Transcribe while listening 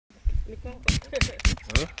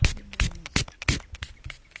Huh?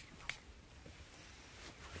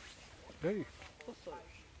 Hey.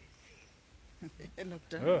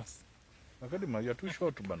 Yeah. Akadima, you're too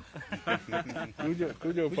short, man.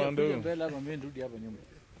 Kuja upande huu. Mbele hapa mimi nirudi hapa nyuma.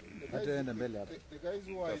 Hataenda mbele hapa. The guys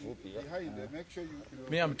who are behind them, make sure you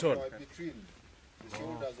Me, I'm tall. between the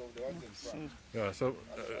shoulders of the ones in front. Yeah, so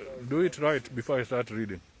do it right before I start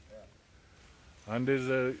reading. And is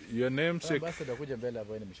your namesake? Basi takuja mbele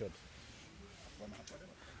hapa ni mshot.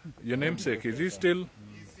 Your namesake, is he still?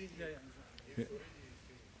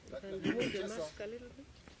 Remove the mask a little bit.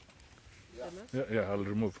 Yeah, I'll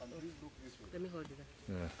remove. Let me hold it.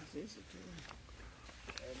 Yeah.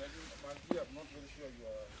 I'm not very sure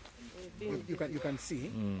you are. You can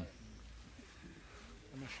see. Mm.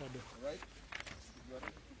 I'm a shadow. Right?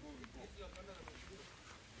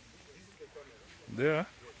 There.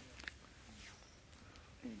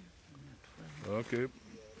 Okay.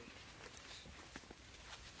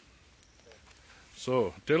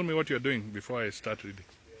 So, tell me what you're doing before I start reading.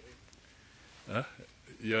 Huh?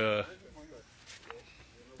 Yeah.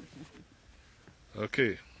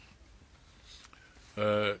 Okay.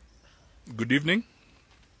 Good evening.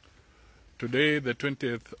 Today, the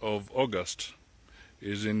 20th of August,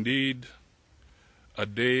 is indeed a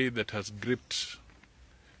day that has gripped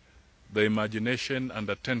the imagination and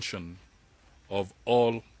attention of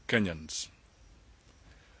all Kenyans,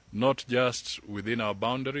 not just within our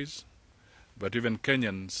boundaries, but even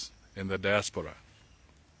Kenyans in the diaspora.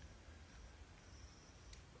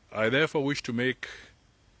 I therefore wish to make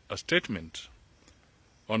a statement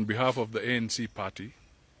on behalf of the ANC party,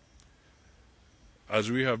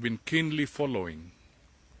 as we have been keenly following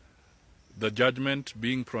the judgment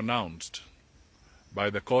being pronounced by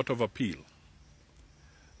the Court of Appeal,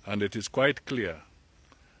 and it is quite clear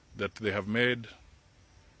that they have made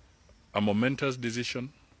a momentous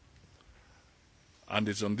decision, and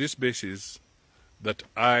it's on this basis that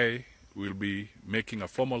I will be making a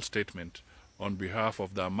formal statement on behalf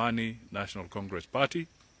of the Amani National Congress Party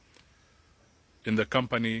in the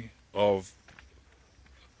company of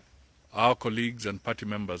our colleagues and party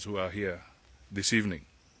members who are here this evening.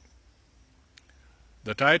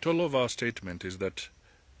 The title of our statement is that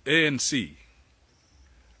ANC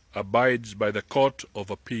abides by the Court of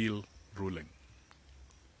Appeal ruling.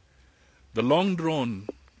 The long-drawn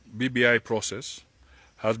BBI process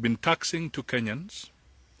has been taxing to Kenyans.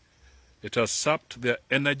 It has sapped their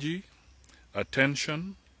energy,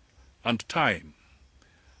 attention, and time,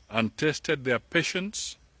 and tested their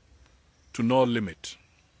patience to no limit.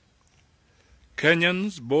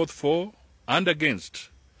 Kenyans, both for and against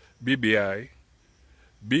BBI,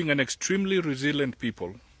 being an extremely resilient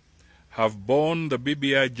people, have borne the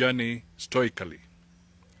BBI journey stoically.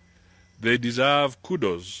 They deserve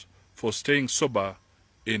kudos for staying sober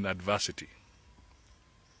in adversity.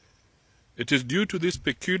 It is due to this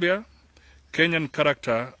peculiar Kenyan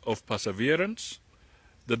character of perseverance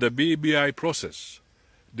that the BBI process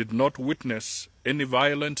did not witness any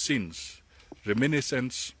violent scenes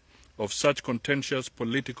reminiscent of such contentious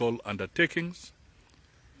political undertakings,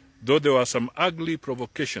 though there were some ugly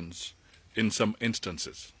provocations in some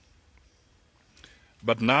instances.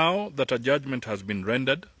 But now that a judgment has been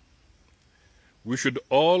rendered, we should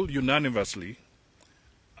all unanimously,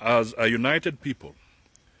 as a united people,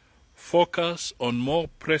 focus on more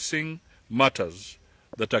pressing matters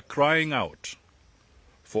that are crying out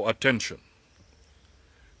for attention.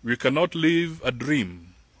 We cannot live a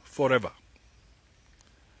dream forever.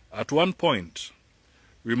 At one point,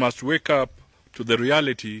 we must wake up to the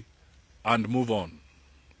reality and move on.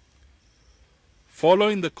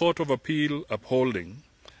 Following the Court of Appeal upholding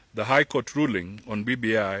the High Court ruling on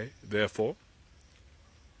BBI, therefore,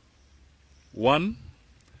 1.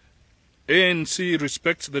 ANC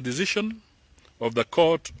respects the decision of the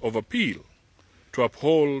Court of Appeal to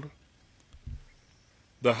uphold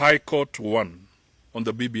the High Court 1 on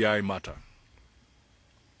the BBI matter.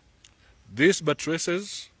 This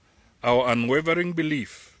buttresses our unwavering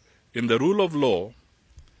belief in the rule of law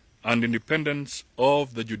and independence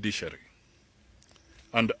of the judiciary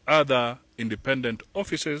and other independent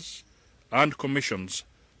offices and commissions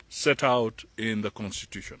set out in the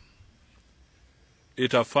Constitution.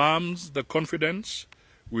 It affirms the confidence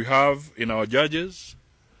we have in our judges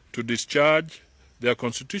to discharge their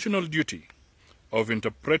constitutional duty of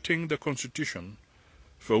interpreting the Constitution,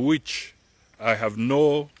 for which I have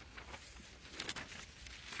no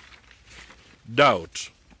doubt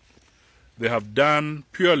they have done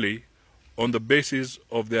purely on the basis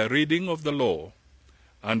of their reading of the law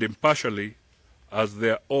and impartially as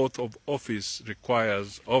their oath of office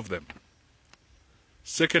requires of them.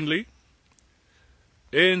 Secondly,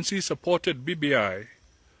 ANC supported BBI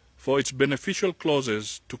for its beneficial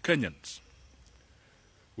clauses to Kenyans.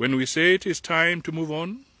 When we say it is time to move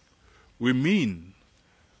on, we mean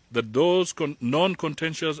that those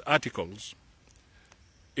non-contentious articles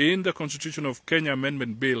in the Constitution of Kenya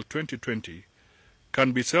Amendment Bill 2020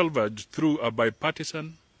 can be salvaged through a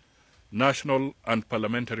bipartisan, national and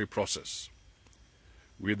parliamentary process.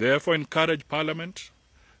 We therefore encourage Parliament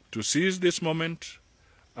to seize this moment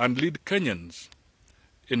and lead Kenyans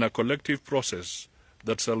in a collective process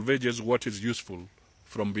that salvages what is useful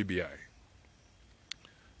from BBI.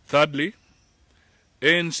 Thirdly,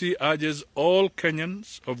 ANC urges all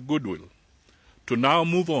Kenyans of goodwill to now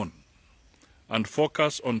move on and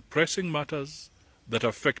focus on pressing matters that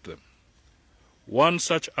affect them. One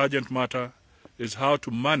such urgent matter is how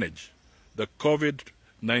to manage the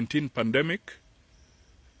COVID-19 pandemic,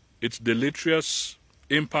 its deleterious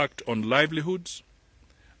impact on livelihoods,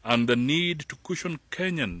 and the need to cushion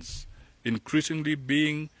Kenyans increasingly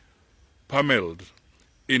being pummeled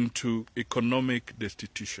into economic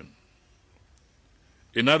destitution.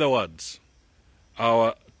 In other words,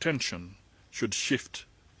 our attention should shift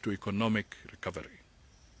to economic recovery.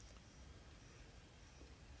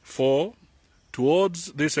 4.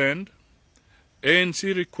 Towards this end,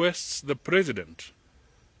 ANC requests the President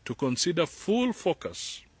to consider full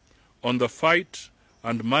focus on the fight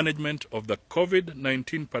and management of the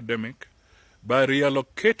COVID-19 pandemic by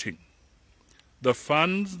reallocating the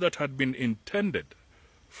funds that had been intended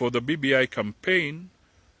for the BBI campaign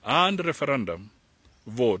and referendum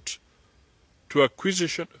vote to the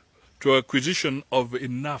acquisition of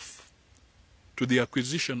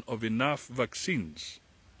enough vaccines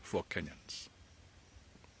for Kenyans.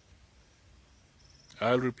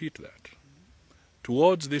 I'll repeat that.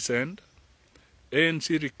 Towards this end,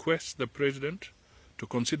 ANC requests the President to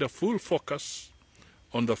consider full focus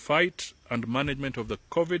on the fight and management of the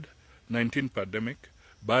COVID-19 pandemic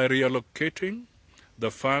by reallocating the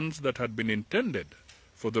funds that had been intended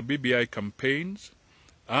for the BBI campaigns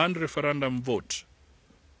and referendum vote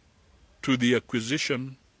to the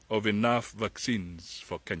acquisition of enough vaccines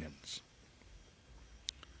for Kenyans.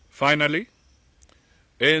 Finally,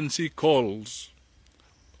 ANC calls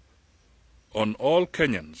on all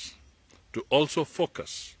Kenyans to also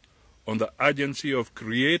focus on the urgency of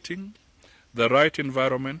creating the right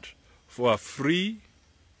environment for a free,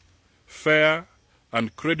 fair,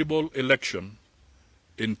 and credible election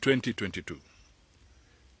in 2022.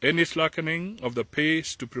 Any slackening of the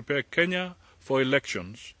pace to prepare Kenya for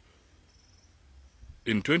elections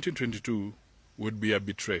in 2022 would be a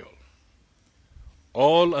betrayal.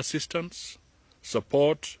 All assistance,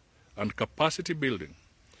 support, and capacity building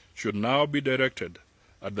should now be directed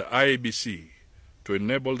at the IEBC to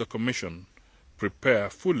enable the Commission prepare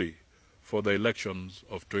fully for the elections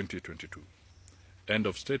of 2022. End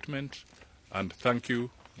of statement, and thank you.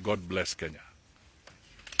 God bless Kenya.